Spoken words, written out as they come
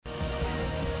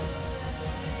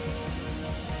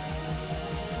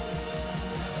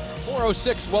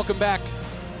4:06, welcome back.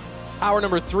 Hour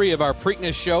number 3 of our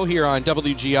Preakness show here on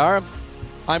WGR.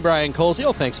 I'm Brian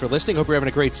Koziel. Thanks for listening. Hope you're having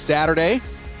a great Saturday.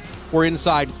 We're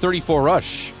inside 34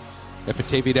 Rush at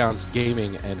Batavia Downs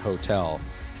Gaming and Hotel.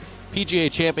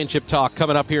 PGA Championship talk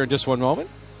coming up here in just one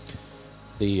moment.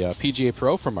 The PGA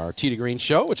Pro from our Tee to Green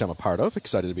show, which I'm a part of,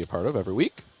 excited to be a part of every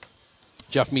week.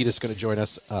 Jeff Mead is going to join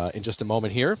us in just a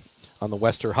moment here on the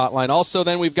Wester Hotline. Also,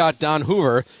 then we've got Don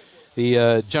Hoover,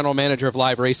 the general manager of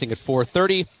Live Racing, at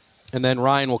 4:30. And then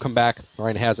Ryan will come back.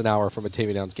 Ryan has an hour from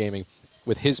Batavia Downs Gaming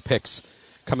with his picks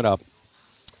coming up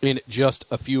in just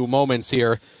a few moments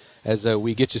here as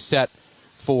we get you set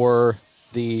for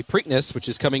the Preakness, which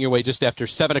is coming your way just after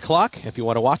 7 o'clock. If you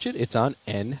want to watch it, it's on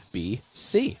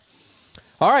NBC.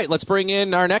 All right, let's bring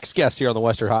in our next guest here on the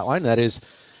Wester Hotline. That is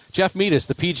Jeff Meadis,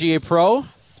 the PGA Pro.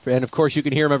 And, of course, you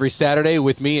can hear him every Saturday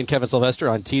with me and Kevin Sylvester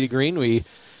on Tee to Green. We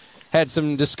had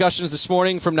some discussions this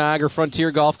morning from Niagara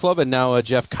Frontier Golf Club, and now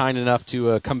Jeff kind enough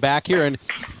to come back here and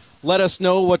let us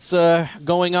know what's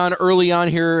going on early on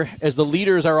here as the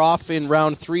leaders are off in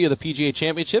round 3 of the PGA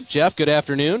Championship. Jeff, good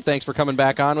afternoon. Thanks for coming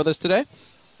back on with us today.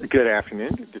 Good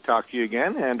afternoon. Good to talk to you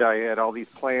again. And I had all these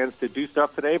plans to do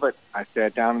stuff today, but I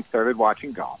sat down and started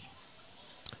watching golf.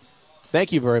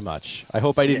 Thank you very much. I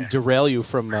hope I didn't derail you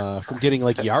from getting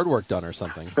like yard work done or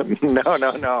something.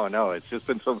 No. It's just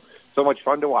been so much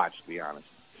fun to watch, to be honest.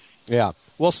 Yeah.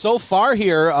 Well, so far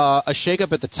here, a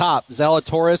shakeup at the top.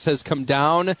 Zalatoris has come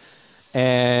down,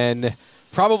 and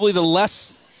probably the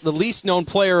least known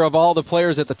player of all the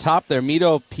players at the top there,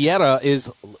 Mito Pereira, is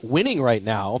winning right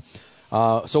now.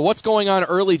 So what's going on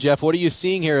early, Jeff? What are you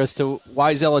seeing here as to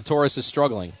why Zalatoris is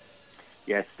struggling?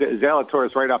 Yes,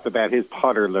 Zalatoris right off the bat, his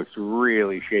putter looks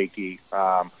really shaky,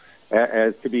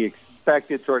 as to be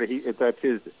expected. Sort of, that's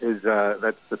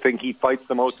the thing he fights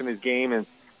the most in his game. And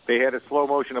they had a slow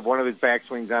motion of one of his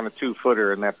backswings on a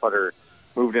 2-footer, and that putter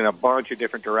moved in a bunch of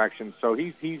different directions. So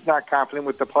he's not confident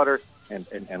with the putter,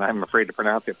 and I'm afraid to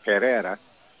pronounce it, Pereira.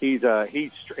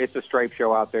 It's a stripe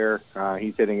show out there.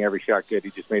 He's hitting every shot good. He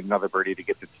just made another birdie to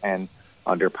get to 10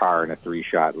 under par in a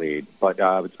 3-shot lead. But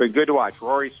it's been good to watch.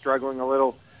 Rory's struggling a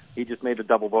little. He just made a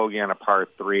double bogey on a par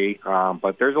 3.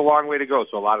 But there's a long way to go,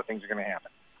 so a lot of things are going to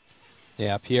happen.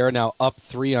 Yeah, Pierre now up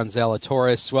 3 on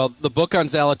Zalatoris. Well, the book on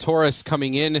Zalatoris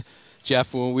coming in,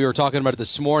 Jeff, when we were talking about it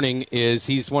this morning, is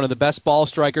he's one of the best ball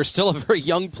strikers, still a very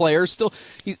young player.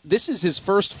 This is his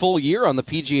first full year on the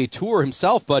PGA Tour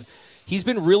himself, but he's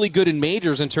been really good in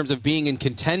majors in terms of being in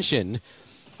contention.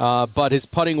 But his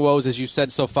putting woes, as you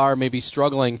said so far, may be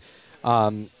struggling.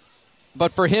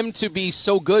 But for him to be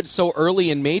so good so early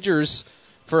in majors,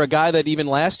 for a guy that even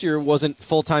last year wasn't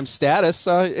full-time status,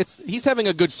 he's having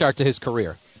a good start to his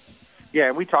career. Yeah,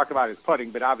 and we talk about his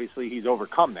putting, but obviously he's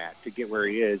overcome that to get where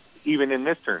he is, even in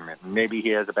this tournament. Maybe he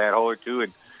has a bad hole or two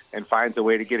and finds a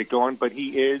way to get it going, but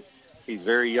he's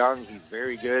very young, he's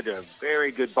very good, a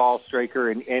very good ball striker,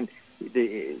 and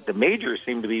the majors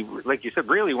seem to be, like you said,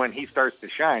 really when he starts to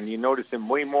shine. You notice him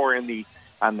way more on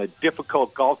the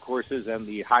difficult golf courses and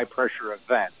the high-pressure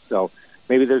events. So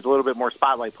maybe there's a little bit more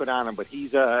spotlight put on him, but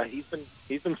he's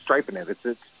been striping it.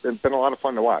 It's been a lot of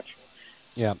fun to watch.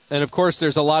 Yeah, and of course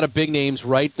there's a lot of big names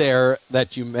right there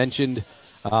that you mentioned.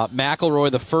 McIlroy,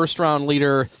 the first-round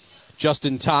leader,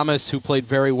 Justin Thomas, who played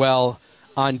very well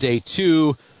on day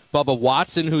 2, Bubba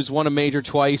Watson, who's won a major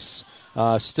twice,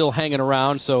 still hanging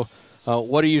around. So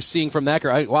what are you seeing from that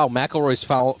guy? Wow, McIlroy's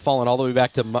fallen all the way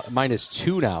back to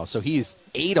 -2 now, so he's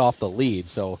 8 off the lead.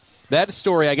 So that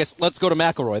story, I guess, let's go to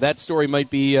McIlroy. That story might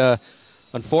be,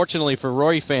 unfortunately for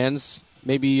Rory fans,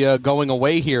 maybe going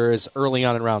away here as early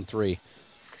on in round 3.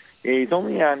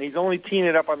 Yeah, he's only teeing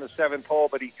it up on the 7th hole,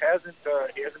 but he hasn't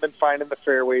been finding the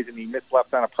fairways, and he missed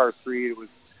left on a par 3. It was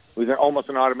almost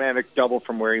an automatic double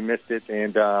from where he missed it,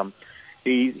 and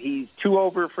he's 2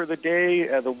 over for the day.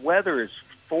 The weather is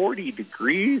 40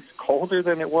 degrees, colder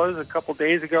than it was a couple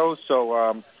days ago.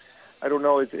 So I don't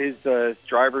know. His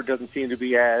driver doesn't seem to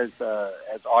be as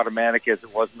automatic as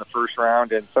it was in the first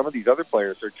round, and some of these other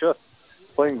players are just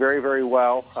playing very, very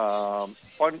well.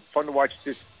 Fun to watch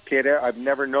this kid. I've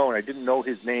never known. I didn't know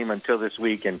his name until this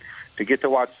week, and to get to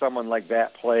watch someone like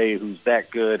that play, who's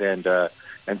that good and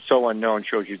so unknown,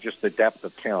 shows you just the depth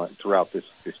of talent throughout this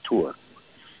tour.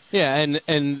 Yeah,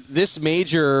 and this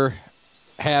major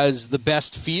has the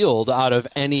best field out of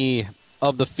any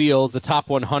of the fields. The top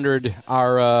 100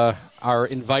 are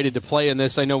invited to play in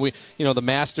this. I know the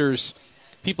Masters,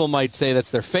 people might say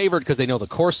that's their favorite because they know the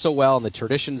course so well and the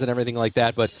traditions and everything like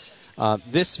that. But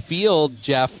this field,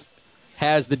 Jeff,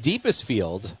 has the deepest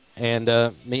field, and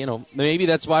maybe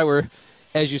that's why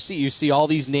as you see all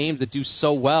these names that do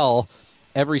so well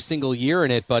every single year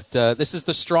in it, but this is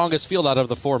the strongest field out of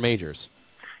the four majors.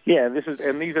 Yeah, these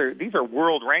are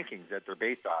world rankings that they're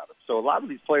based on. So a lot of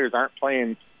these players aren't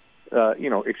playing,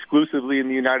 exclusively in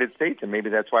the United States, and maybe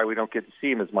that's why we don't get to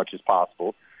see them as much as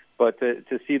possible. But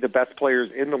to see the best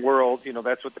players in the world,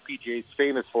 that's what the PGA is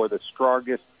famous for, the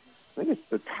strongest. I think it's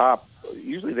the top.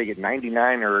 Usually they get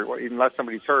 99, or unless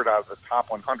somebody's hurt, out of the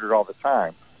top 100 all the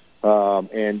time.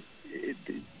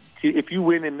 If you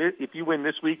win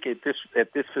this week at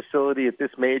this facility, at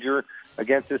this major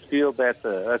against this field, that's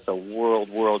a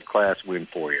world class win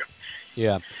for you.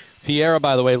 Yeah. Piera,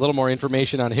 by the way, a little more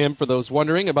information on him for those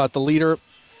wondering about the leader.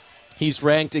 He's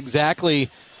ranked exactly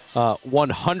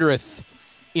 100th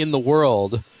in the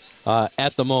world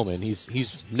at the moment.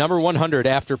 He's number 100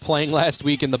 after playing last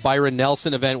week in the Byron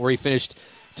Nelson event where he finished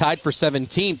tied for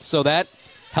 17th. So that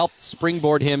helped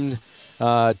springboard him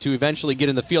to eventually get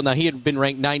in the field. Now, he had been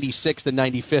ranked 96th and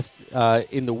 95th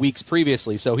in the weeks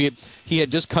previously, so he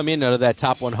had just come in out of that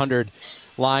top 100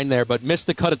 line there, but missed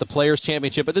the cut at the Players'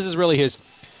 Championship. But this is really his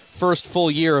first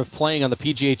full year of playing on the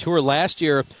PGA Tour. Last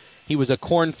year, he was a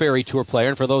Korn Ferry Tour player,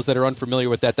 and for those that are unfamiliar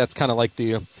with that, that's kind of like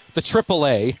the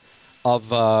AAA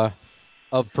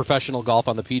of professional golf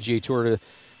on the PGA Tour.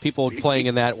 People playing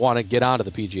in that want to get onto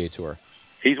the PGA Tour.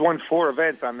 He's won 4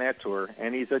 events on that tour,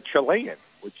 and he's a Chilean,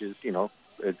 which is,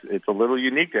 it's a little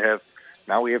unique to have.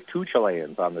 Now we have 2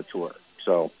 Chileans on the tour.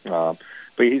 So, but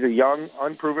he's a young,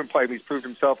 unproven player. He's proved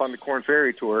himself on the Korn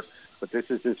Ferry Tour, but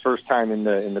this is his first time in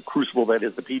the crucible that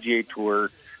is the PGA Tour,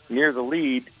 near the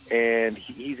lead, and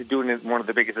he's doing it in one of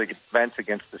the biggest events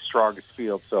against the strongest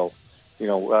field. So,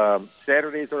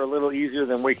 Saturdays are a little easier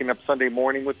than waking up Sunday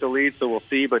morning with the lead, so we'll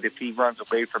see. But if he runs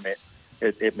away from it,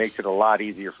 it makes it a lot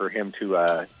easier for him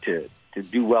to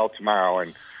do well tomorrow.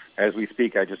 And as we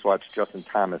speak, I just watched Justin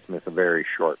Thomas miss a very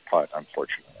short putt,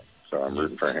 unfortunately. So I'm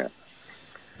rooting for him.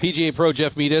 PGA Pro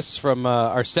Jeff Meadis from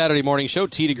our Saturday morning show,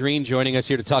 Tee to Green, joining us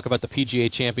here to talk about the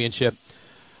PGA Championship.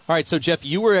 All right, so Jeff,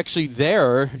 you were actually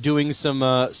there doing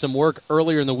some work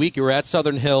earlier in the week. You were at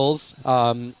Southern Hills.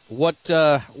 What's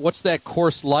that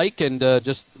course like, and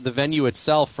just the venue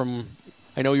itself?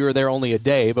 I know you were there only a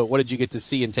day, but what did you get to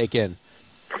see and take in?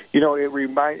 It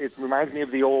reminds me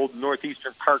of the old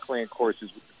Northeastern Parkland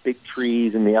courses with the big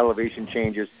trees and the elevation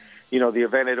changes. The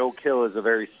event at Oak Hill is a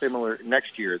very similar.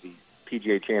 Next year, the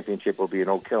PGA Championship will be in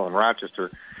Oak Hill in Rochester.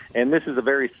 And this is a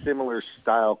very similar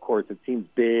style course. It seems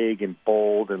big and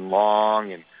bold and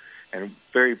long and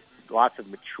very lots of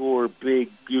mature, big,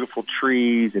 beautiful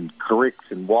trees and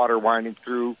creeks and water winding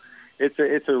through. It's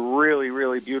a really,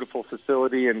 really beautiful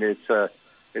facility, and it's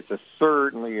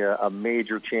certainly a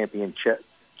major championship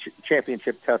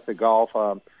test of golf.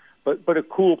 But a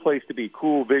cool place to be,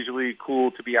 cool visually,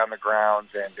 cool to be on the grounds,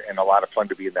 and a lot of fun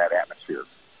to be in that atmosphere.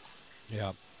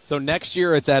 Yeah. So next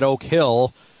year it's at Oak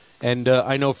Hill. And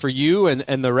I know for you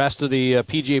and the rest of the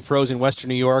PGA pros in Western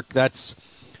New York, that's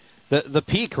the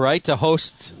peak, right, to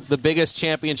host the biggest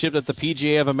championship that the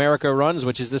PGA of America runs,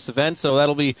 which is this event. So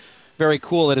that'll be very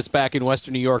cool that it's back in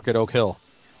Western New York at Oak Hill.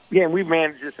 Yeah, and we've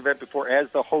managed this event before.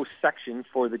 As the host section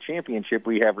for the championship,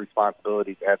 we have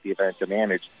responsibilities at the event to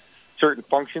manage certain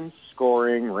functions,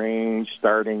 scoring, range,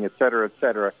 starting, et cetera,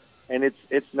 and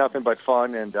it's nothing but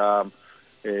fun.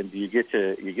 And you get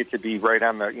to be right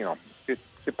on the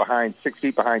sit behind 6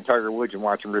 feet behind Tiger Woods and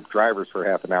watch him rip drivers for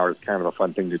half an hour is kind of a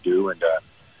fun thing to do. And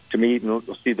to meet and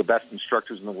we'll see the best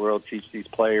instructors in the world teach these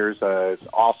players is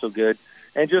also good.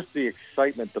 And just the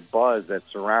excitement, the buzz that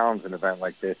surrounds an event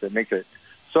like this, it makes it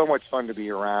so much fun to be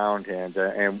around.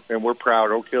 And we're proud.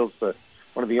 Oak Hill's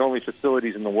one of the only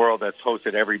facilities in the world that's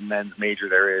hosted every men's major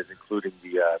there is, including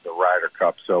the Ryder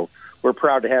Cup. So we're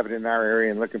proud to have it in our area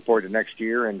and looking forward to next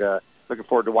year. And looking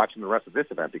forward to watching the rest of this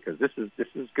event because this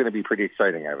is going to be pretty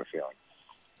exciting, I have a feeling.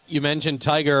 You mentioned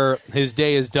Tiger. His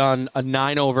day is done, a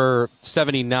 9 over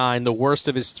 79, the worst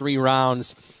of his 3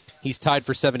 rounds. He's tied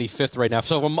for 75th right now.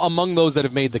 So among those that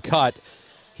have made the cut,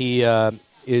 he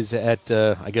is at,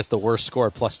 I guess, the worst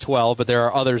score, plus 12, but there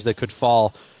are others that could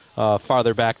fall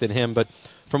farther back than him. But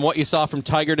from what you saw from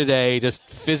Tiger today, just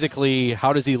physically,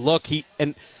 how does he look?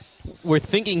 We're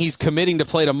thinking he's committing to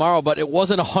play tomorrow, but it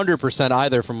wasn't 100%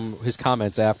 either from his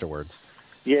comments afterwards.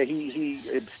 Yeah, he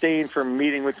abstained from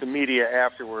meeting with the media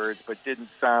afterwards, but didn't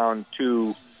sound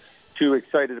too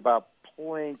excited about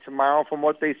playing tomorrow from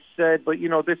what they said. But,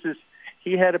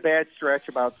 he had a bad stretch,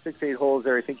 about 6-8 holes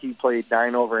there. I think he played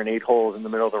 9 over and 8 holes in the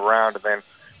middle of the round and then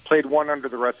played 1 under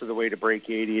the rest of the way to break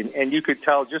 80. And you could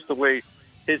tell just the way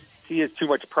he has too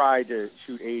much pride to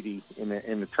shoot 80 in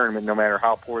the tournament, no matter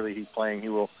how poorly he's playing. He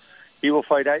will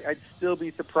fight. I'd still be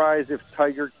surprised if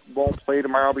Tiger won't play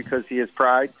tomorrow because he has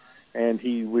pride and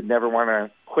he would never want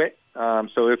to quit.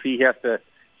 So if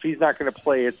he's not going to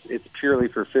play, it's purely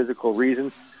for physical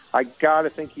reasons. I gotta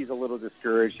think he's a little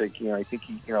discouraged. I think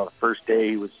the first day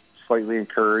he was slightly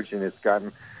encouraged, and it's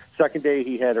gotten. Second day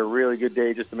he had a really good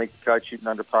day just to make the cut, shooting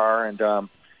under par, and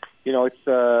it's.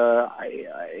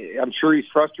 I'm sure he's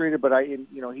frustrated, but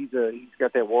he's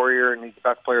got that warrior, and he's the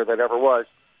best player that ever was.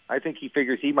 I think he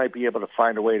figures he might be able to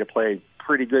find a way to play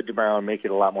pretty good tomorrow and make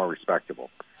it a lot more respectable.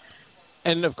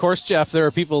 And, of course, Jeff, there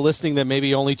are people listening that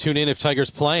maybe only tune in if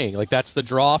Tiger's playing. Like, that's the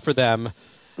draw for them.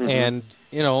 Mm-hmm. And,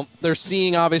 they're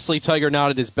seeing, obviously, Tiger not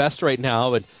at his best right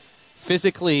now. But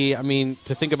physically,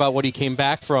 to think about what he came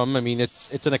back from,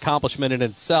 it's an accomplishment in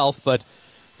itself. But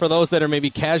for those that are maybe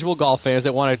casual golf fans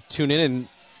that want to tune in and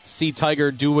see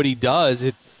Tiger do what he does,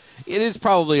 it is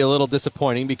probably a little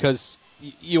disappointing because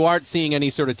you aren't seeing any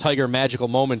sort of Tiger magical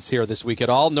moments here this week at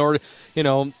all, nor,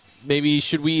 maybe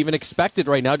should we even expect it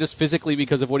right now just physically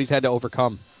because of what he's had to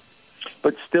overcome.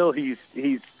 But still, he's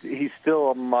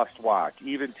still a must-watch.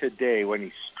 Even today when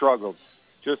he struggled,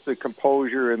 just the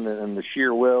composure and the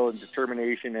sheer will and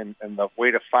determination and the way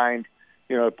to find,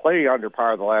 play under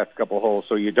par the last couple of holes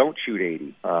so you don't shoot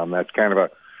 80. That's kind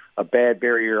of a bad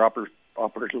barrier, upper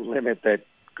limit that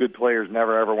good players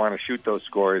never, ever want to shoot those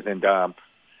scores. And,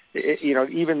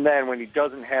 even then, when he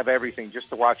doesn't have everything, just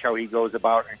to watch how he goes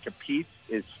about and competes,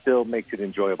 it still makes it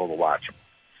enjoyable to watch him.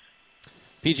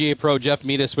 PGA Pro Jeff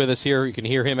Metis with us here. You can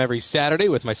hear him every Saturday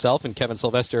with myself and Kevin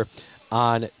Sylvester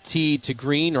on Tee to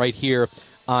Green right here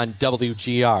on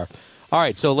WGR. All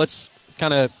right, so let's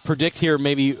kind of predict here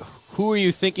maybe who are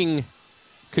you thinking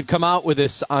could come out with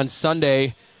this on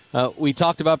Sunday. We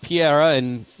talked about Piera,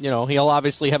 and he'll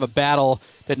obviously have a battle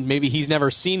that maybe he's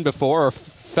never seen before or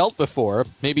felt before,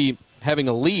 maybe having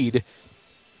a lead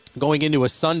going into a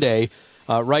Sunday.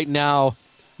 Right now,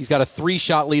 he's got a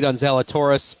 3-shot lead on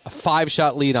Zalatoris, a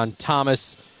 5-shot lead on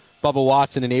Thomas, Bubba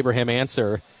Watson, and Abraham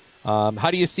Answer.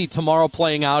 How do you see tomorrow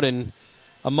playing out? And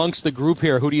amongst the group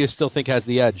here, who do you still think has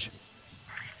the edge?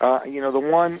 I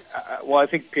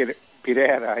think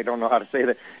Piera, I don't know how to say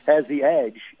that, has the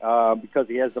edge because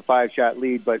he has the 5-shot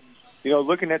lead. But,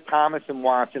 looking at Thomas and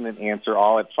Watson and Answer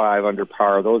all at 5 under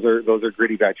par, those are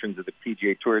gritty veterans of the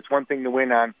PGA Tour. It's one thing to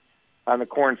win on the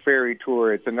Korn Ferry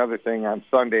Tour. It's another thing on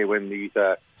Sunday when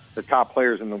the top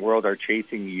players in the world are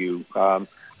chasing you.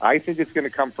 I think it's going to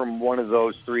come from one of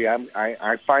those three.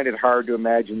 I find it hard to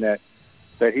imagine that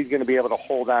he's going to be able to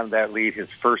hold on to that lead his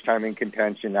first time in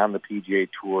contention on the PGA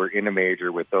Tour in a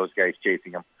major with those guys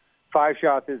chasing him. 5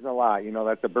 shots isn't a lot.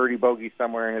 That's a birdie bogey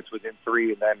somewhere, and it's within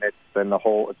 3, and then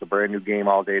it's a brand new game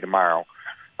all day tomorrow.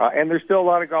 And there's still a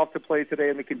lot of golf to play today,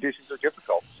 and the conditions are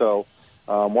difficult. So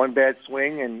one bad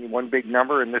swing and one big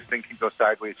number, and this thing can go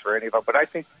sideways for any of them. But I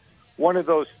think one of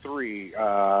those three,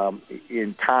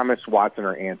 in Thomas, Watson,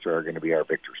 or Answer, are going to be our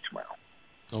victors tomorrow.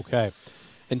 Okay.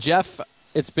 And Jeff,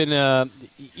 it's been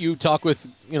you talk with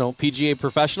PGA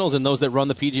professionals and those that run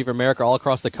the PGA of America all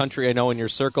across the country. I know in your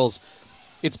circles,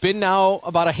 it's been now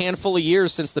about a handful of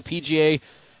years since the PGA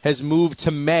has moved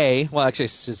to May. Well, actually, I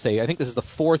should say I think this is the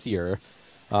 4th year.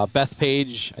 Beth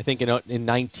Page, I think in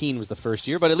 19 was the first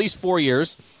year, but at least 4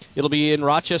 years. It'll be in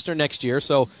Rochester next year.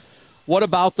 So, what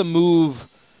about the move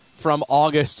from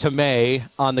August to May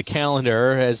on the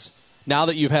calendar? As now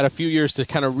that you've had a few years to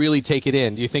kind of really take it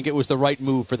in, do you think it was the right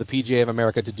move for the PGA of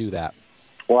America to do that?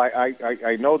 Well,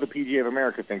 I know the PGA of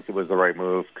America thinks it was the right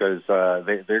move because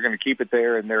they're going to keep it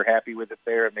there and they're happy with it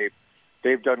there, and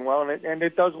they've done well, and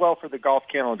it does well for the golf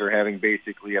calendar having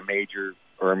basically a major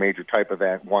or a major type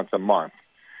event once a month,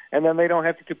 and then they don't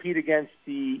have to compete against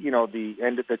the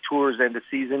end of the tour's end of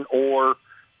season or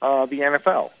the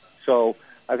NFL. So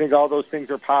I think all those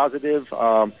things are positive.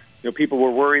 People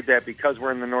were worried that because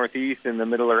we're in the Northeast in the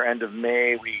middle or end of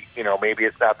May, maybe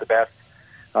it's not the best.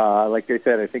 Like they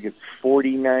said, I think it's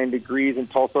 49 degrees in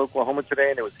Tulsa, Oklahoma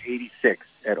today, and it was 86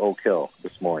 at Oak Hill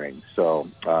this morning. So,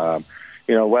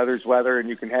 weather's weather, and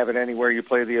you can have it anywhere you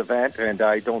play the event, and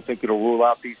I don't think it'll rule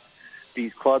out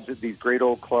these clubs, these great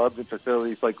old clubs and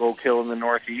facilities like Oak Hill in the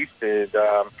Northeast. And,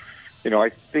 I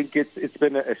think it's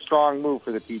been a strong move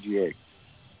for the PGA.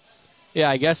 Yeah,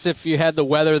 I guess if you had the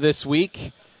weather this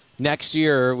week, next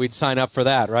year we'd sign up for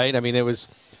that, right? I mean, it was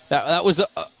that was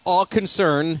all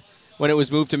concern when it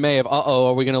was moved to May of,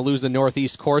 are we going to lose the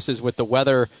Northeast courses with the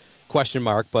weather question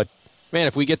mark? But, man,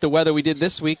 if we get the weather we did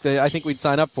this week, I think we'd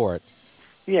sign up for it.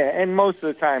 Yeah, and most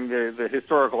of the time the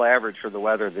historical average for the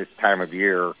weather this time of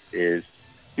year is,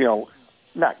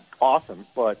 not awesome,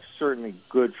 but certainly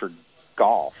good for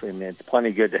golf. And it's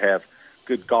plenty good to have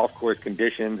good golf course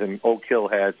conditions, and Oak Hill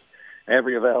has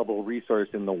every available resource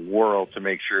in the world to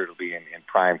make sure it'll be in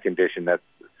prime condition. That's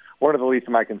one of the least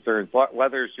of my concerns.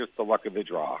 Weather is just the luck of the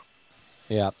draw.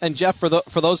 Yeah, and Jeff, for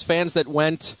those fans that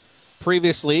went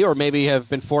previously, or maybe have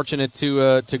been fortunate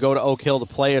to go to Oak Hill to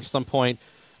play at some point,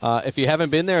 if you haven't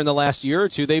been there in the last year or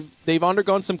two, they've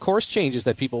undergone some course changes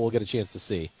that people will get a chance to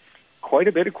see. Quite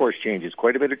a bit of course changes,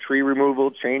 quite a bit of tree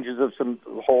removal, changes of some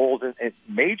holes, and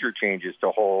major changes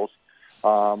to holes.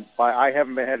 I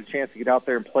haven't had a chance to get out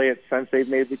there and play it since they've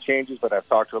made the changes, but I've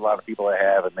talked to a lot of people that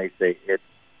have, and they say it's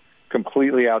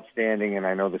completely outstanding. And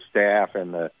I know the staff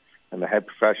and the head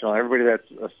professional, everybody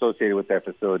that's associated with that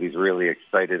facility is really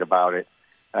excited about it.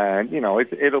 And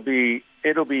it'll be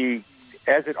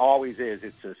as it always is.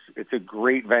 It's a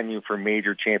great venue for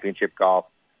major championship golf.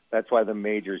 That's why the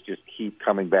majors just keep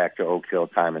coming back to Oak Hill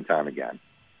time and time again.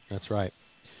 That's right.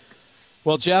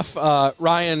 Well, Jeff,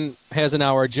 Ryan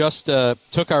Hasenauer just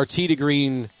took our Tee to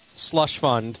Green slush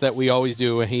fund that we always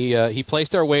do, and he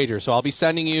placed our wager. So I'll be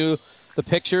sending you the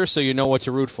picture so you know what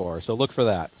to root for. So look for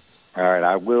that. All right,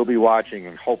 I will be watching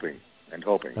and hoping.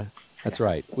 That's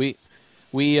right. We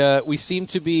seem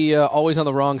to be always on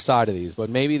the wrong side of these, but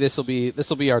maybe this will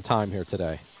be our time here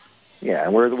today. Yeah,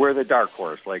 and we're the dark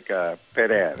horse, like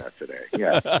Pedera today.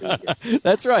 Yeah,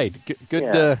 that's right.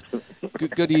 Good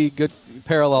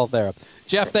parallel there.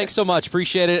 Jeff, thanks so much.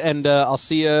 Appreciate it, and I'll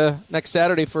see you next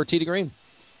Saturday for Tee to Green.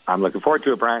 I'm looking forward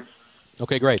to it, Brian.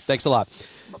 Okay, great. Thanks a lot.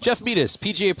 Jeff Metis,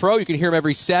 PGA Pro. You can hear him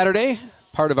every Saturday,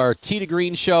 part of our Tee to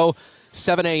Green show,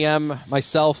 7 a.m.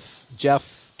 Myself,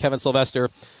 Jeff, Kevin Sylvester.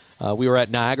 We were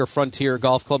at Niagara Frontier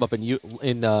Golf Club up in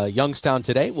Youngstown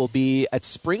today. We'll be at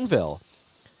Springville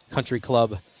Country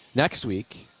Club next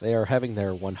week. They are having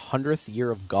their 100th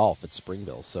year of golf at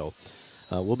Springville. So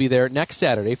we'll be there next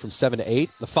Saturday from 7 to 8.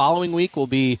 The following week we'll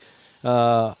be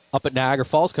up at Niagara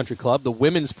Falls Country Club. The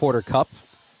Women's Porter Cup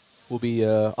will be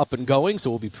up and going, so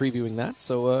we'll be previewing that.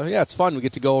 So, it's fun. We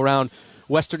get to go around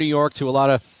Western New York to a lot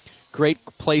of great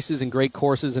places and great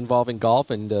courses involving golf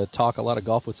and talk a lot of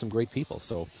golf with some great people.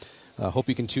 So hope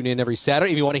you can tune in every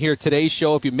Saturday. If you want to hear today's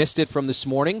show, if you missed it from this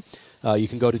morning, you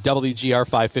can go to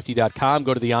WGR550.com,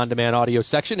 go to the on-demand audio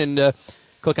section, and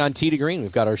click on Tee to Green.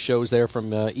 We've got our shows there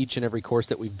from each and every course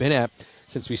that we've been at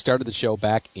since we started the show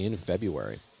back in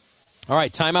February. All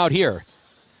right, time out here.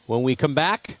 When we come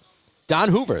back, Don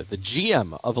Hoover, the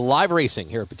GM of Live Racing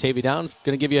here at Batavia Downs,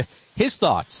 going to give you his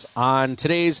thoughts on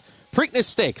today's Preakness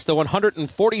Stakes, the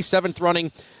 147th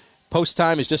running. Post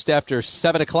time is just after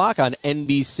 7 o'clock on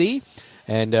NBC.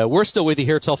 And we're still with you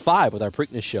here till 5 with our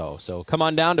Preakness show. So come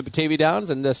on down to Batavia Downs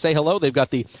and say hello. They've got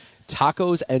the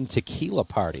Tacos and Tequila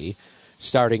Party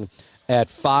starting at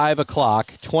 5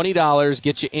 o'clock. $20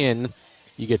 get you in.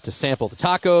 You get to sample the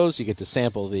tacos. You get to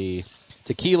sample the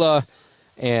tequila.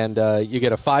 And you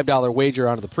get a $5 wager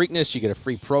onto the Preakness. You get a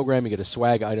free program. You get a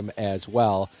swag item as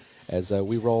well as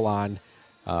we roll on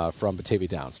from Batavia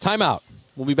Downs. Time out.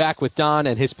 We'll be back with Don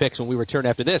and his picks when we return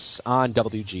after this on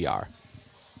WGR.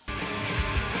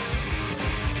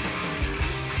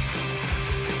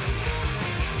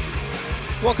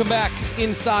 Welcome back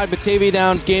inside Batavia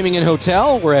Downs Gaming and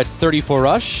Hotel. We're at 34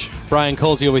 Rush. Brian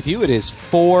Colzio with you. It is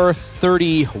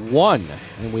 4:31,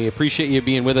 and we appreciate you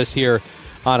being with us here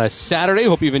on a Saturday.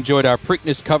 Hope you've enjoyed our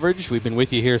Preakness coverage. We've been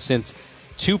with you here since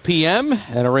 2 p.m.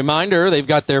 And a reminder, they've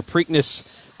got their Preakness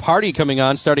party coming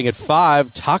on starting at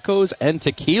 5, tacos and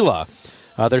tequila.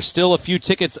 There's still a few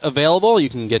tickets available. You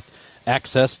can get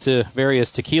access to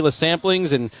various tequila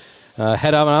samplings and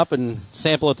head on up and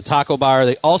sample at the taco bar.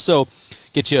 They also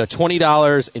get you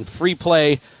 $20 in free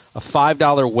play, a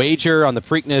 $5 wager on the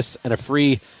Preakness, and a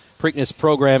free Preakness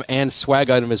program and swag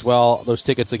item as well. Those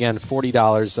tickets, again,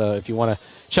 $40. If you want to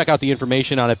check out the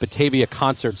information on it,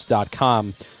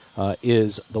 BataviaConcerts.com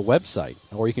is the website.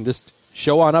 Or you can just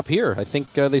show on up here. I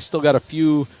think they still got a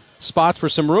few spots for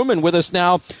some room. And with us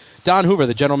now, Don Hoover,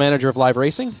 the general manager of Live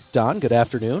Racing. Don, good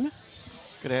afternoon.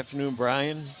 Good afternoon,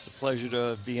 Brian. It's a pleasure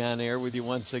to be on air with you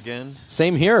once again.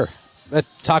 Same here. That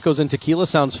tacos and tequila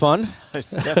sounds fun. It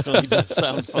definitely does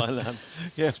sound fun.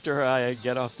 After I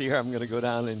get off the air, I'm going to go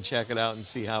down and check it out and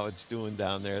see how it's doing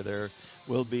down there. There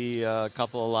will be a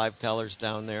couple of live tellers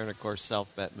down there and, of course,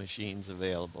 self-bet machines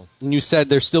available. And you said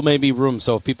there still may be room,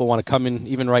 so if people want to come in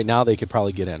even right now, they could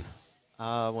probably get in.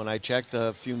 When I checked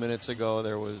a few minutes ago,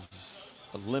 there was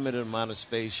a limited amount of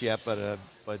space yet,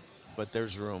 but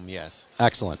there's room, yes.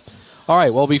 Excellent. All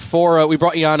right, well, before we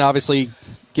brought you on, obviously,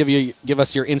 give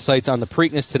us your insights on the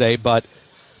Preakness today, but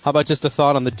how about just a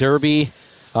thought on the Derby?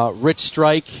 Rich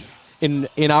Strike, in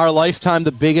our lifetime,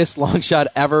 the biggest long shot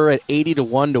ever at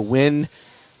 80-1 to win.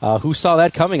 Who saw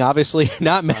that coming? Obviously,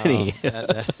 not many.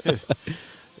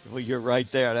 Well, you're right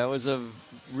there. That was a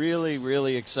really,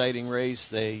 really exciting race.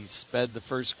 They sped the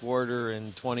first quarter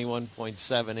in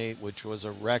 21.78, which was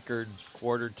a record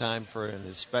quarter time for an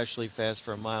especially fast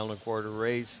for a 1.25 mile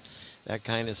race. That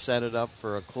kind of set it up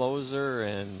for a closer,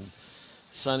 and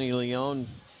Sonny Leone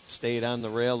stayed on the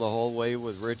rail the whole way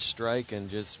with Rich Strike, and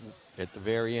just at the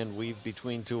very end weaved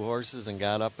between two horses and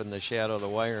got up in the shadow of the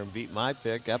wire and beat my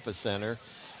pick, Epicenter.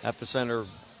 Epicenter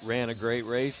ran a great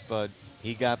race, but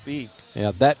he got beat.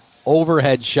 Yeah, that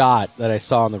overhead shot that I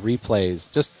saw on the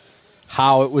replays, just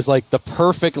how it was like the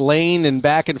perfect lane and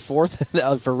back and forth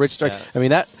for Rich Strike. Yeah. I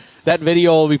mean, that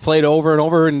video will be played over and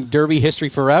over in Derby history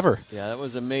forever. Yeah, that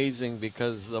was amazing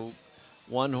because the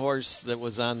one horse that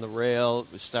was on the rail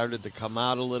started to come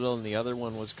out a little, and the other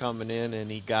one was coming in, and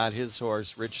he got his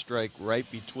horse, Rich Strike, right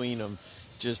between them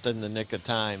just in the nick of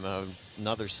time.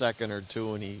 Another second or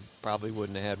two, and he probably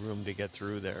wouldn't have had room to get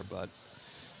through there. But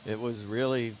it was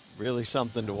really, really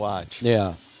something to watch.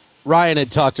 Yeah. Ryan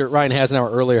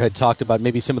Hasenauer earlier had talked about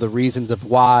maybe some of the reasons of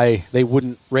why they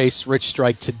wouldn't race Rich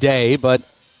Strike today, but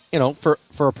for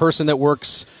a person that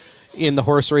works in the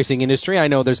horse racing industry, I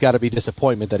know there's got to be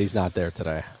disappointment that he's not there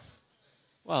today.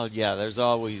 Well, yeah, there's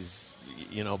always,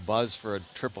 buzz for a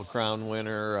Triple Crown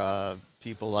winner.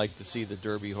 People like to see the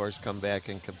Derby horse come back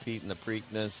and compete in the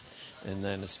Preakness, and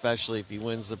then especially if he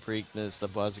wins the Preakness, the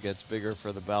buzz gets bigger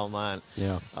for the Belmont.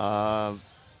 Yeah.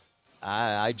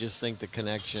 I just think the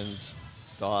connections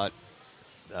thought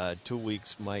 2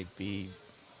 weeks might be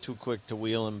too quick to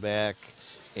wheel him back.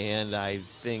 And I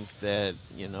think that,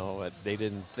 they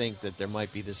didn't think that there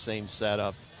might be the same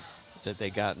setup that they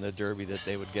got in the Derby that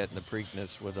they would get in the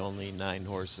Preakness with only 9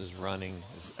 horses running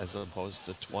as opposed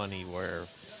to 20 where,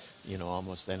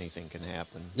 almost anything can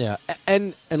happen. Yeah,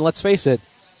 and let's face it,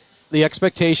 the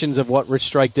expectations of what Rich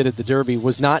Strike did at the Derby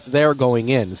was not there going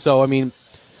in. So, I mean,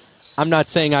 I'm not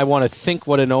saying I want to think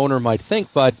what an owner might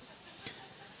think, but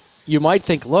you might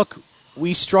think, look,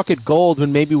 we struck it gold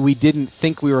when maybe we didn't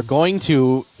think we were going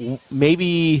to.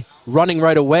 Maybe running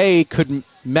right away could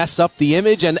mess up the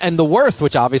image and the worth,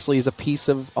 which obviously is a piece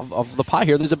of the pie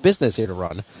here. There's a business here to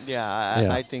run. Yeah,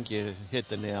 I think you hit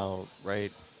the nail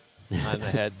right on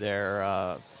the head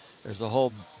there. There's a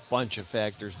whole bunch of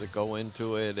factors that go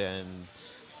into it, and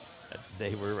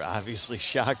they were obviously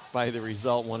shocked by the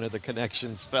result. One of the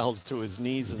connections fell to his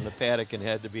knees, and the paddock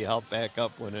had to be helped back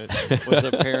up when it was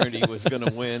apparent he was going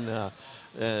to win.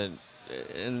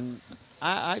 And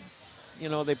I,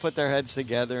 they put their heads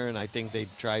together, and I think they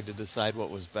tried to decide what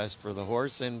was best for the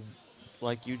horse, and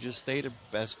like you just stated,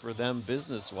 best for them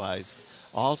business-wise.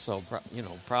 Also,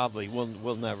 probably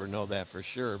we'll never know that for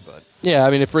sure, but yeah,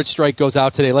 I mean, if Rich Strike goes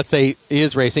out today, let's say he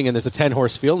is racing and there's a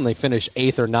 10-horse field and they finish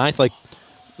 8th or 9th, like.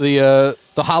 The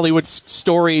Hollywood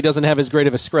story doesn't have as great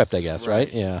of a script, I guess,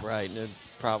 right? Yeah. Right, and it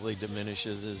probably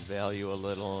diminishes his value a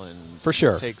little, and for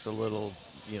sure takes a little,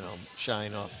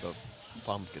 shine off the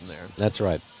pumpkin there. That's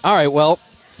right. All right, well,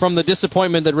 from the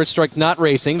disappointment that Rich Strike not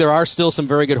racing, there are still some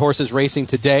very good horses racing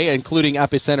today, including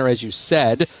Epicenter, as you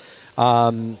said.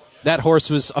 That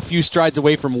horse was a few strides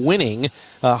away from winning.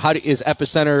 Is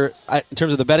Epicenter, in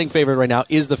terms of the betting favorite right now,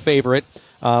 is the favorite?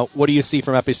 What do you see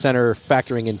from Epicenter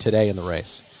factoring in today in the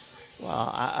race?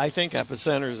 Well, I think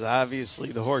Epicenter is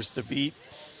obviously the horse to beat.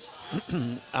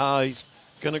 He's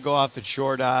going to go off at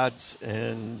short odds,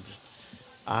 and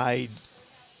I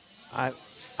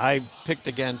picked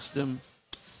against him.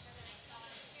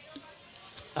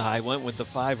 I went with the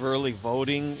 5 early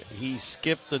voting. He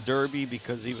skipped the Derby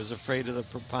because he was afraid of the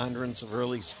preponderance of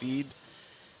early speed,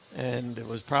 and it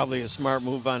was probably a smart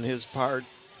move on his part.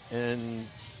 And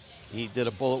he did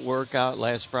a bullet workout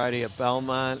last Friday at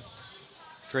Belmont.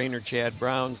 Trainer Chad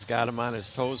Brown's got him on his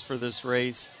toes for this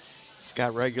race. He's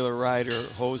got regular rider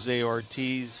Jose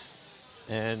Ortiz,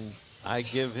 and I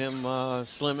give him a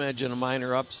slim edge and a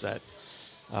minor upset.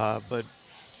 But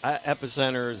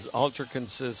Epicenter is ultra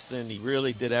consistent. He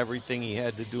really did everything he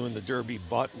had to do in the Derby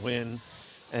but win,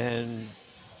 and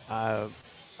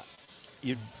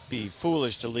you'd be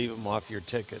foolish to leave him off your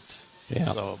tickets. Yeah.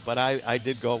 So, but I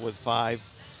did go with 5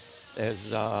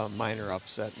 as a minor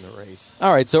upset in the race.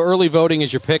 All right, so early voting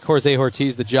is your pick. Jose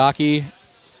Ortiz, the jockey.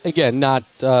 Again, not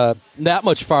that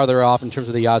much farther off in terms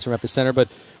of the odds from Epicenter, but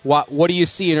what do you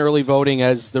see in early voting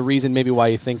as the reason maybe why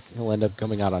you think he'll end up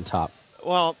coming out on top?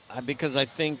 Well, because I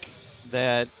think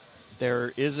that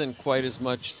there isn't quite as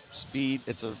much speed.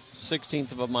 It's a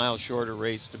 1/16 of a mile shorter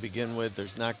race to begin with.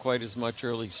 There's not quite as much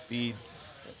early speed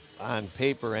on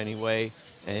paper anyway,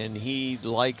 and he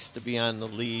likes to be on the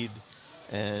lead.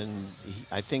 And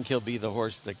I think he'll be the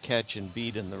horse to catch and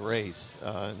beat in the race.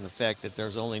 And the fact that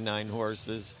there's only 9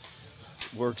 horses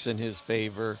works in his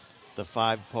favor. The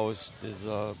 5 post is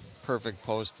a perfect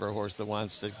post for a horse that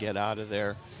wants to get out of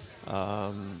there.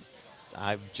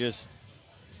 I've just,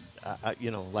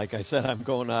 like I said, I'm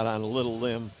going out on a little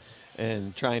limb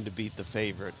and trying to beat the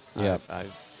favorite. Yeah.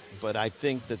 But I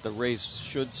think that the race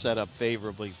should set up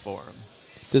favorably for him.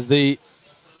 Does the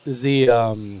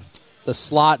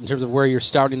slot in terms of where you're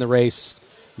starting the race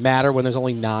matter when there's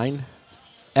only 9?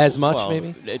 As much, well,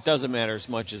 maybe? It doesn't matter as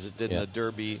much as it did Yeah. in the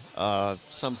Derby.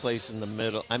 Someplace in the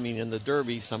middle. I mean, in the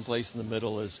Derby, someplace in the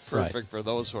middle is perfect for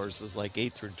those horses, like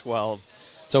 8 through 12.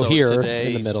 So here today,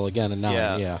 in the middle again, a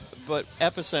 9. Yeah. But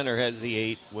Epicenter has the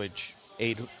 8, which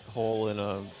 8 hole in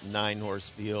a 9-horse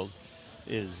field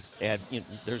is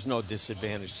there's no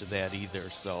disadvantage to that either.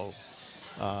 So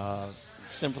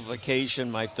simplification,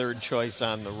 my third choice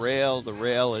on the rail. The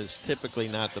rail is typically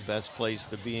not the best place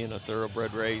to be in a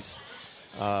thoroughbred race.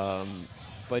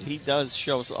 But he does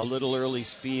show a little early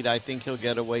speed. I think he'll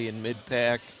get away in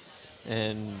mid-pack,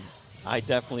 and I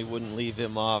definitely wouldn't leave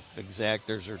him off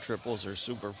exactors or triples or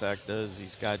superfectas.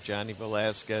 He's got Johnny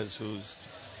Velasquez, who's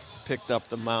picked up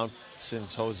the mount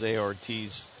since Jose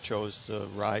Ortiz chose to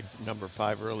ride number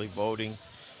 5 early voting.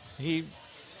 He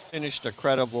finished a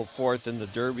credible 4th in the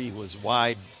Derby. He was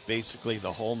wide basically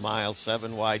the whole mile,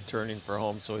 7 wide turning for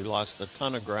home, so he lost a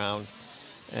ton of ground.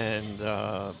 And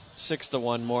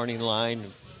 6-1 morning line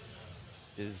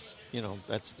is,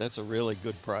 that's a really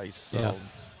good price. So. Yeah.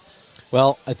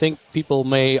 Well, I think people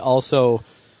may also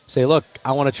say, look,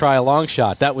 I want to try a long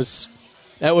shot. That would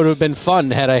have been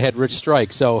fun had I had Rich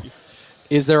Strike. So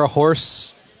is there a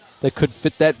horse that could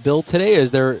fit that bill today?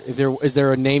 Is there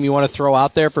a name you want to throw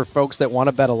out there for folks that want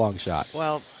to bet a long shot?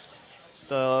 Well,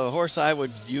 the horse I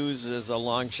would use as a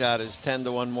long shot is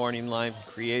 10-1 morning line,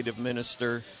 Creative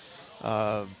Minister.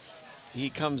 He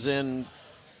comes in,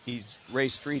 he's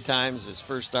raced 3 times. His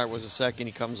first start was a second.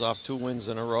 He comes off 2 wins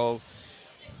in a row.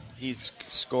 He's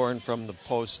scoring from the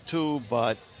post 2,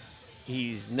 but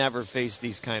he's never faced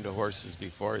these kind of horses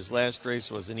before. His last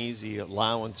race was an easy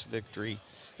allowance victory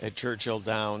at Churchill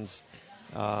Downs.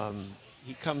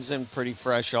 He comes in pretty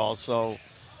fresh also,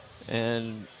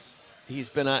 and he's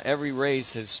been on every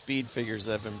race. His speed figures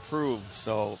have improved,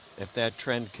 so if that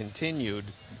trend continued,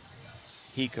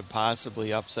 he could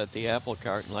possibly upset the apple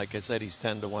cart. And like I said, he's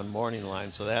 10-1 morning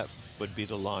line, so that would be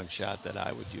the long shot that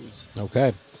I would use.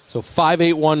 Okay. So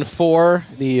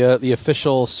 5814, the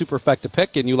official superfecta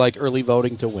pick, and you like early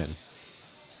voting to win.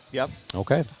 Yep.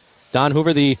 Okay. Don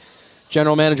Hoover, the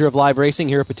general manager of live racing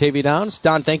here at Batavia Downs.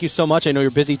 Don, thank you so much. I know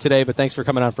you're busy today, but thanks for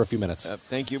coming on for a few minutes.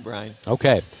 Thank you, Brian.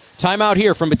 Okay. Time out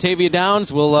here from Batavia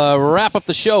Downs. We'll wrap up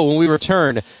the show when we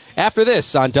return after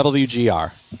this on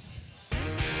WGR.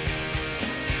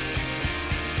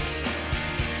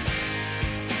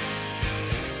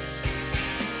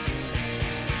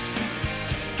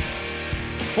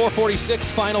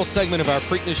 .446, final segment of our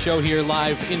Preakness show here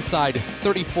live inside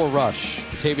 34 Rush,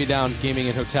 Batavia Downs Gaming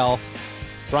and Hotel.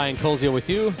 Brian Colzio with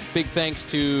you. Big thanks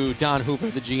to Don Hoover,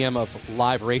 the GM of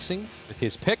Live Racing, with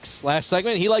his picks. Last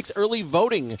segment, he likes early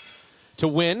voting to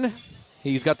win.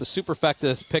 He's got the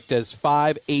superfecta picked as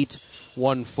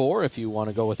 5814 if you want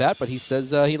to go with that, but he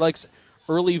says he likes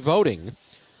early voting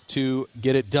to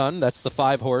get it done. That's the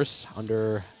 5-horse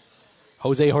under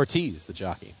Jose Ortiz, the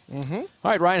jockey. Mm-hmm. All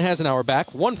right, Ryan Hasenauer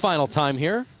back. One final time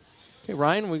here. Okay,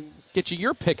 Ryan, we get you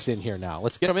your picks in here now.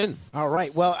 Let's get them in. All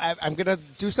right. Well, I'm going to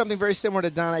do something very similar to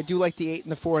Don. I do like the 8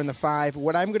 and the 4 and the 5.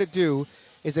 What I'm going to do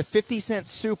is a 50-cent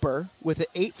super with an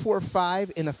 8-4-5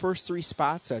 in the first 3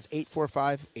 spots. So it's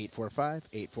 8-4-5, 8-4-5,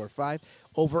 8-4-5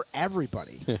 over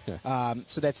everybody.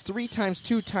 So that's 3 times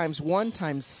 2 times 1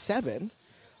 times 7.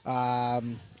 Or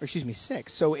excuse me,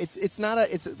 6. So it's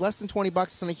less than $20.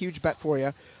 It's not a huge bet for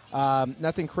you.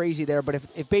 Nothing crazy there. But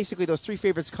if basically those 3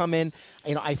 favorites come in,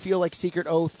 I feel like Secret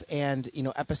Oath and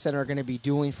Epicenter are going to be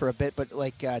dueling for a bit. But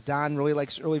like Don really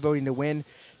likes early voting to win.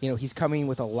 He's coming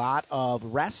with a lot of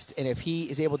rest, and if he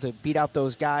is able to beat out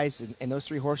those guys and those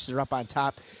 3 horses are up on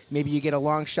top, maybe you get a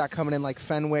long shot coming in like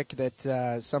Fenwick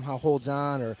that somehow holds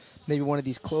on, or maybe one of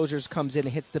these closers comes in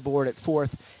and hits the board at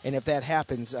 4th, and if that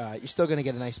happens, you're still going to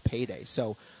get a nice payday.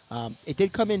 So it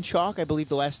did come in chalk, I believe,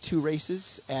 the last 2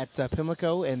 races at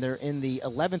Pimlico, and they're in the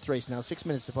 11th race now, 6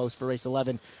 minutes to post for race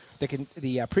 11. The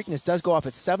Preakness does go off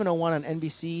at 7:01 on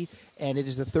NBC, and it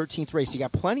is the 13th race. You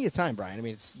got plenty of time, Brian. I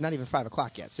mean, it's not even 5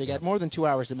 o'clock yet, so you got more than 2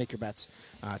 hours to make your bets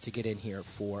to get in here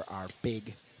for our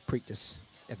big Preakness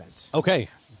event. Okay.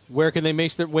 Where can they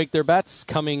wake their bets?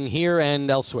 Coming here and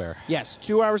elsewhere. Yes,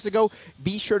 2 hours to go.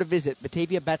 Be sure to visit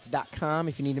BataviaBets.com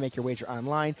if you need to make your wager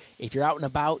online. If you're out and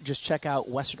about, just check out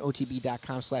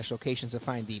westernotb.com/locations to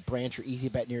find the branch or easy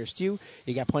bet nearest you.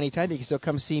 You got plenty of time. You can still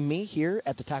come see me here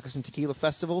at the Tacos and Tequila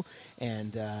Festival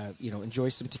and enjoy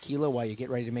some tequila while you get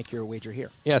ready to make your wager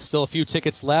here. Yeah, still a few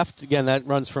tickets left. Again, that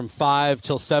runs from 5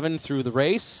 till 7 through the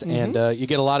race, and you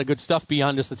get a lot of good stuff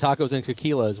beyond just the tacos and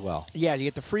tequila as well. Yeah, you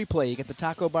get the free play. You get the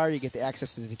taco bar. You get the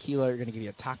access to the tequila. You're going to give you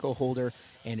a taco holder,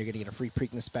 and you're going to get a free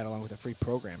Preakness bet along with a free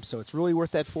program. So it's really worth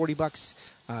that $40.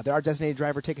 There are designated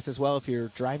driver tickets as well. If you're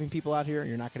driving people out here and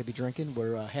you're not going to be drinking,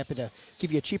 we're happy to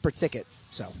give you a cheaper ticket.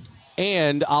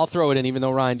 And I'll throw it in, even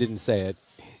though Ryan didn't say it.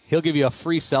 He'll give you a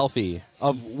free selfie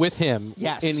with him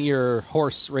in your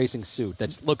horse racing suit.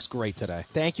 That looks great today.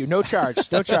 Thank you. No charge.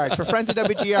 No charge. For friends of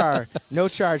WGR, no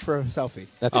charge for a selfie.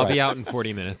 I'll be out in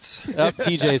 40 minutes.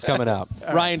 TJ's coming up.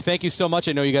 Ryan, thank you so much.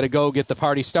 I know you got to go get the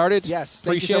party started. Yes.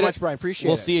 Thank you so much, Brian. Appreciate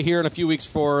it. We'll see you here in a few weeks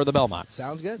for the Belmont.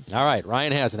 Sounds good. All right.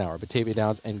 Ryan Hasenauer, Batavia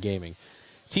Downs and Gaming.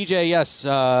 TJ, yes,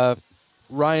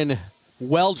 Ryan,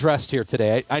 well-dressed here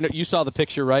today. I know you saw the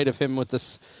picture, right, of him with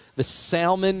the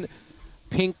salmon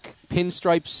pink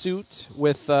pinstripe suit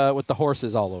with the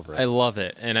horses all over it. I love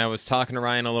it. And I was talking to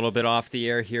Ryan a little bit off the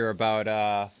air here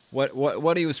about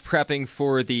what he was prepping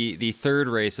for the third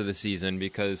race of the season,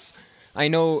 because I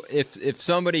know if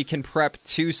somebody can prep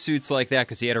two suits like that,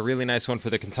 because he had a really nice one for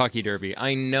the Kentucky Derby,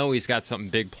 I know he's got something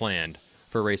big planned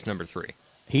for race number 3.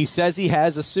 He says he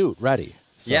has a suit ready.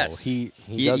 So yes. He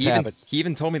does have it. He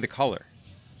even told me the color.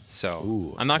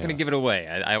 So I'm not going to give it away.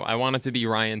 I want it to be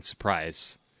Ryan's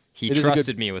surprise. He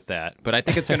trusted me with that, but I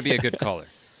think it's going to be a good color.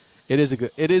 It is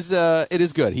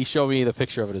good. He showed me the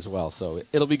picture of it as well, so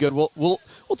it'll be good. We'll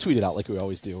tweet it out like we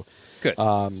always do. Good.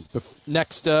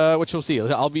 Next, which we'll see.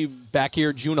 I'll be back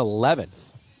here June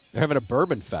 11th. They're having a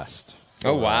bourbon fest.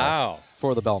 Wow!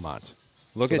 For the Belmont.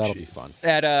 That'll be fun.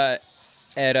 At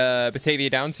Batavia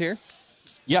Downs here.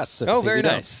 Yes. Very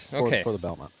nice. For the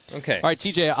Belmont. Okay. All right,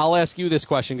 TJ. I'll ask you this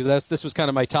question because this was kind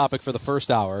of my topic for the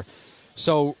first hour.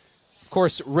 So, of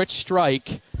course, Rich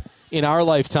Strike, in our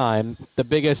lifetime, the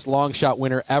biggest long shot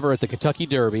winner ever at the Kentucky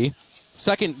Derby,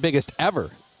 second biggest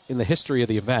ever in the history of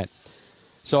the event.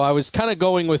 So I was kind of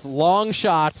going with long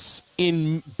shots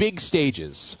in big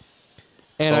stages.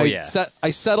 And I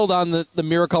settled on the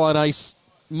Miracle on Ice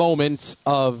moment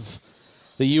of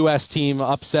the U.S. team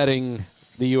upsetting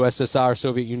the USSR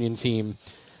Soviet Union team.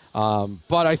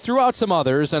 But I threw out some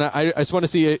others, and I just want to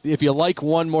see if you like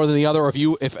one more than the other, or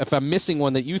if I'm missing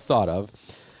one that you thought of.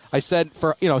 I said,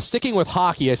 for sticking with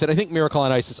hockey, I said I think Miracle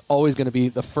on Ice is always going to be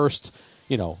the first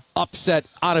upset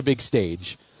on a big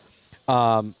stage.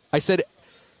 I said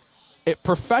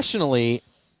professionally,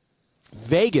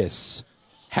 Vegas,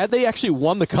 had they actually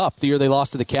won the Cup the year they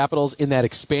lost to the Capitals in that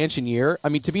expansion year, I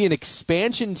mean, to be an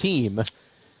expansion team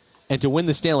and to win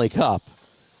the Stanley Cup,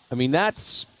 I mean,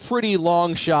 that's pretty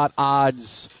long shot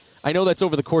odds. I know that's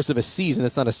over the course of a season.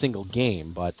 It's not a single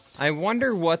game, but I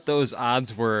wonder what those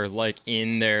odds were like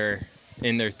in their.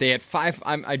 They had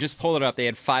I just pulled it up. They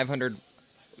had 500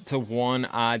 to 1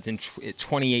 odds in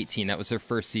 2018. That was their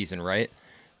first season, right?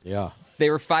 Yeah. They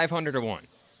were 500 to 1.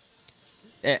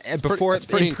 It's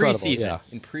pretty incredible. Preseason. Yeah.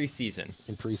 In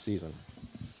preseason.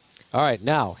 All right,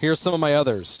 now here's some of my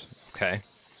others. Okay.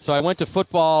 So I went to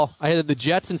football. I had the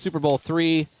Jets in Super Bowl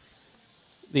III.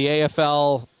 The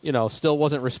AFL, still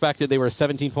wasn't respected. They were a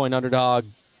 17-point underdog.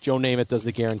 Joe Namath does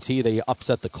the guarantee. They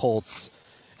upset the Colts.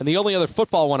 And the only other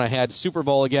football one I had, Super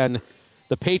Bowl again,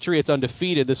 the Patriots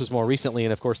undefeated. This was more recently,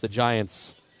 and of course the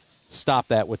Giants stopped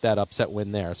that with that upset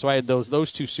win there. So I had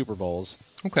those two Super Bowls.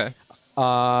 Okay.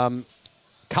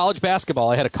 College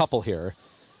basketball, I had a couple here.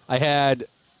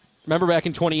 Remember back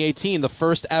in 2018, the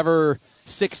first ever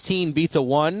 16 beats a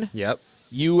 1? Yep.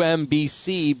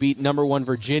 UMBC beat number 1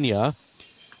 Virginia.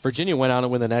 Virginia went on to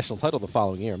win the national title the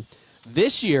following year.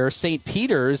 This year, St.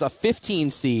 Peter's, a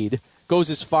 15 seed, goes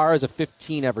as far as a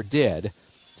 15 ever did.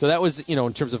 So that was,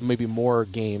 in terms of maybe more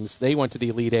games. They went to the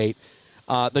Elite Eight.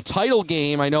 The title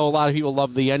game, I know a lot of people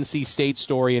love the NC State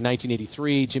story in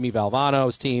 1983. Jimmy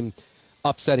Valvano's team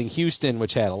upsetting Houston,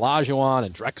 which had Olajuwon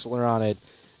and Drexler on it.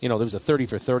 There was a 30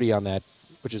 for 30 on that,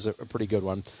 which is a pretty good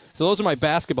one. So those are my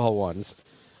basketball ones.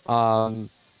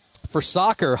 For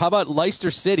soccer, how about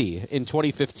Leicester City in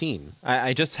 2015?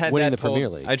 I just had winning that the Premier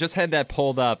League. I just had that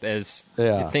pulled up as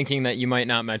thinking that you might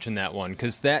not mention that one,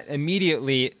 because that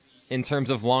immediately, in terms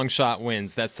of long shot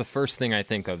wins, that's the first thing I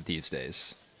think of these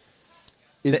days.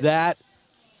 Is that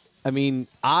I mean,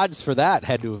 odds for that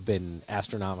had to have been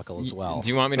astronomical as well. Do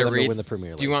you want me for to them read? win the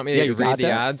Premier League? Do you want me Yeah, to you read got the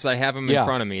that? odds? I have them in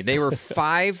front of me. They were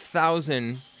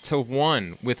 5,000 to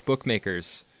 1 with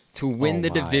bookmakers to win Oh, the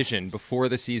my. division before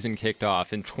the season kicked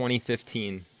off in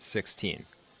 2015-16.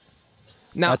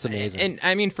 Now, That's amazing. And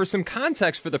I mean, for some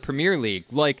context for the Premier League,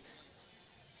 like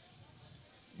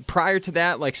prior to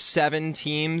that, like 7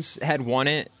 teams had won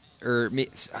it, or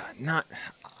not.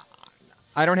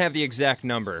 I don't have the exact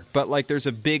number, but like there's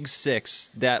a big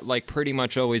 6 that like pretty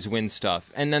much always win stuff,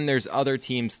 and then there's other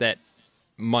teams that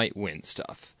might win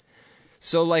stuff.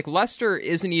 So like Leicester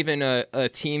isn't even a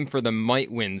team for the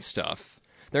might win stuff.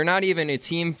 They're not even a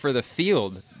team for the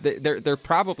field. They're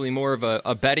probably more of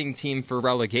a betting team for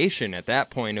relegation at that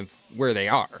point of where they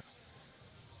are.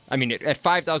 I mean, at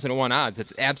 5,000 to 1 odds,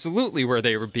 it's absolutely where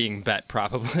they were being bet.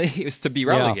 Probably is to be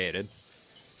relegated.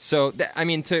 So I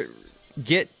mean, to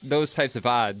get those types of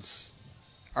odds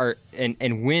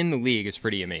and win the league is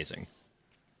pretty amazing.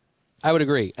 I would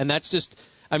agree, and that's just,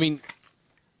 I mean,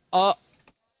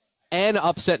 an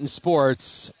upset in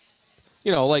sports,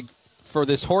 you know, like for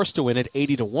this horse to win at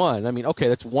 80 to 1. I mean, okay,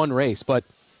 that's one race, but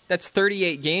That's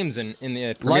 38 games in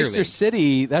the Premier Leicester League.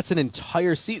 City, that's an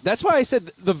entire season. That's why I said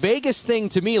the Vegas thing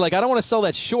to me, like I don't want to sell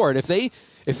that short. If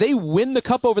they win the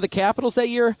cup over the Capitals that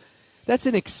year, that's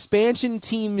an expansion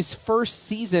team's first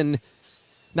season.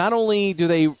 Not only do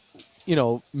they, you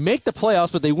know, make the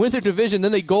playoffs, but they win their division,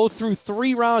 then they go through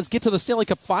 3 rounds, get to the Stanley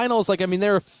Cup Finals. Like, I mean,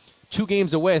 they're 2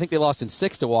 games away. I think they lost in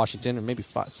 6 to Washington, or maybe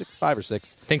 5 or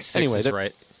 6. I think 6 anyway, is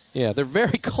right. Yeah, they're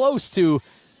very close to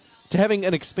having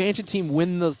an expansion team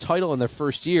win the title in their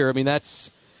first year. I mean, that's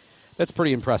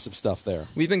pretty impressive stuff there.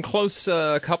 We've been close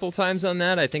a couple times on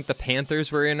that. I think the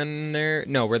Panthers were in there.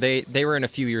 No, they were in a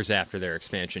few years after their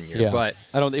expansion year. Yeah, But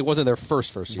it wasn't their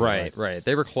first year. right.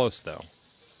 They were close though.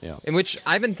 Yeah. In which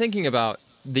I've been thinking about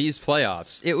these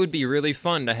playoffs. It would be really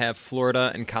fun to have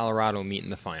Florida and Colorado meet in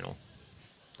the final.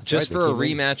 Just right, for a they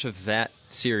came in. rematch of that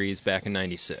series back in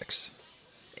 '96.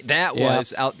 That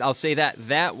was, I'll say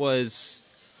that was,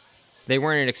 they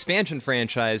weren't an expansion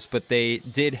franchise, but they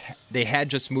had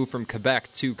just moved from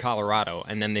Quebec to Colorado,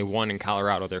 and then they won in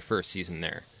Colorado their first season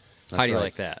there. How do you right.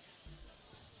 like that?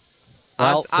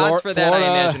 Well, Odds for that, Florida, I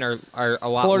imagine, are a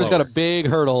lot Florida's lower. got a big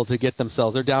hurdle to get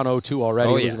themselves. They're down 0-2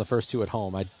 already, Oh, yeah. losing the first 2 at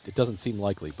home. It doesn't seem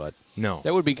likely, but No.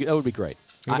 that would be great.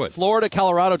 It would. Florida,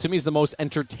 Colorado, to me, is the most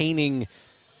entertaining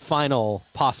final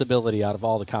possibility out of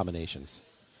all the combinations.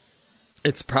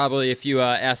 It's probably, if you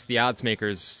ask the odds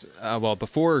makers,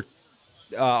 before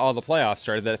all the playoffs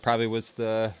started, that probably was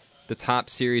the top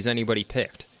series anybody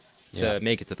picked to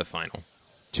make it to the final.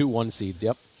 2 1 seeds,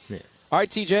 yep. Yeah. All right,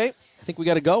 TJ, I think we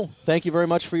got to go. Thank you very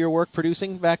much for your work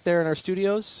producing back there in our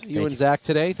studios. You and Zach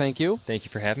today, thank you. Thank you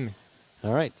for having me.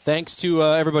 All right. Thanks to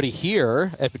everybody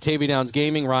here at Batavia Downs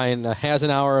Gaming. Ryan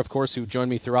Hasenauer, of course, who joined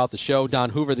me throughout the show.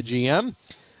 Don Hoover, the GM.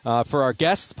 For our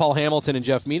guests, Paul Hamilton and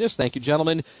Jeff Meadus, thank you,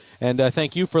 gentlemen. And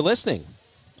thank you for listening.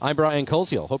 I'm Brian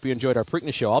Coleshill. Hope you enjoyed our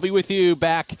Preakness show. I'll be with you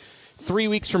back 3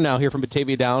 weeks from now here from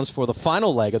Batavia Downs for the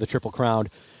final leg of the Triple Crown,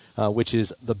 which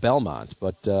is the Belmont.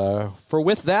 But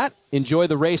with that, enjoy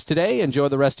the race today. Enjoy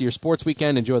the rest of your sports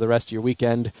weekend. Enjoy the rest of your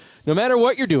weekend, no matter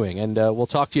what you're doing. And we'll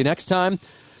talk to you next time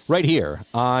right here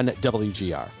on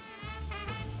WGR.